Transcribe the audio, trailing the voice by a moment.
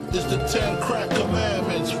It's the 10 crack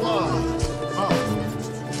commandments. Why?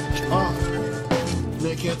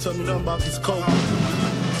 Man can't tell me nothing about this coke.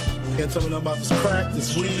 Can't tell me nothing about this crack,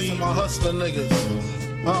 this weed, my hustler niggas.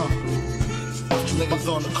 Niggas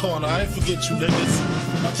on the corner, I ain't forget you niggas.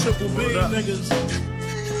 My triple B niggas.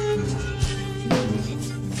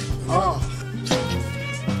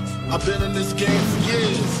 I've been in this game for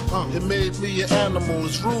years. It made me an animal,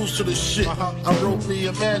 it's rules to this shit. I wrote me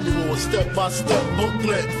a manual, a step-by-step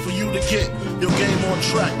booklet for you to get your game on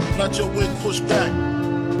track, not your wig pushed back.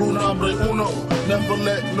 Nombre uno, never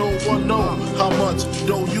let no one know how much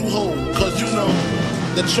dough you hold, cause you know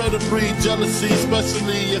that try to breed jealousy,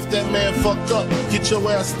 especially if that man fucked up, get your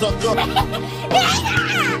ass stuck up.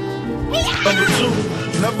 Number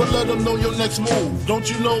two, never let them know your next move. Don't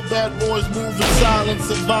you know bad boys move in silence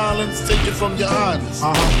and violence, take it from your highness.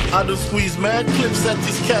 I done squeeze mad clips at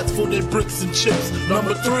these cats for their bricks and chips.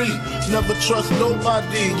 Number three, never trust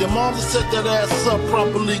nobody. Your mama set that ass up,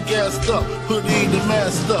 properly gassed up, hoodie and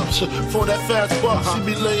masked up. For that fast buck, she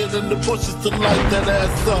be laying in the bushes to light that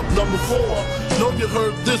ass up. Number four, know you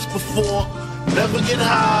heard this before. Never get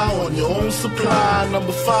high on your own supply.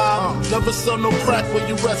 Number five, never sell no crack where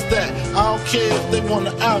you rest at. I don't care if they want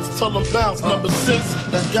an ounce, tell them bounce. Number six,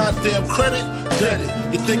 that goddamn credit, get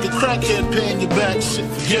it. You think a crackhead paying you back, shit,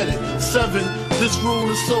 forget it. Seven, this rule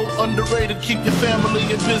is so underrated. Keep your family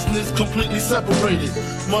and business completely separated.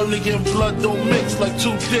 Money and blood don't mix like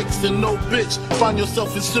two dicks and no bitch. Find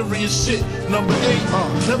yourself in serious shit. Number eight,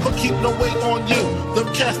 never keep no weight on you.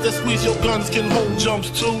 Them cats that squeeze your guns can hold jumps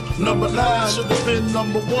too. Number nine, should've been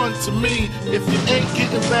number one to me. If you ain't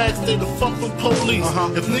getting bags, stay the fuck with police.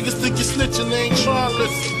 If niggas think you're snitching, they ain't trying to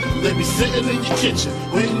listen. They be sitting in your kitchen,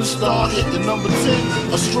 waiting to start hitting. Number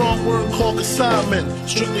 10, a strong word called consignment.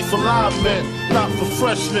 Strictly for live men, not for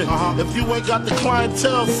freshmen. If you ain't got the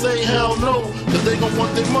clientele, say hell no. Cause they gon'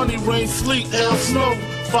 want their money, rain, sleet, hell, snow.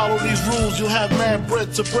 Follow these rules, you'll have mad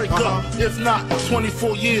bread to break up. If not,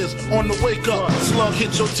 24 years on the wake up. Slug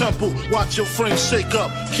hit your temple, watch your frame shake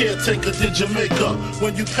up. Caretaker did your makeup.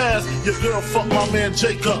 When you pass, your girl fucked my man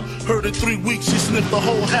Jacob. Heard in 3 weeks she sniffed the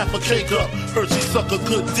whole half a cake up. Heard she suck a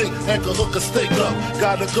good dick and could hook a steak up.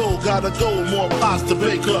 Gotta go, more pots to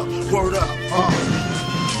bake up. Word up,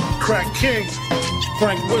 Crack King,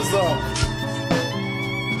 Frank Wizard.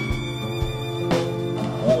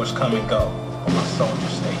 Wars come and go, but my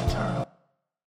soldiers stay.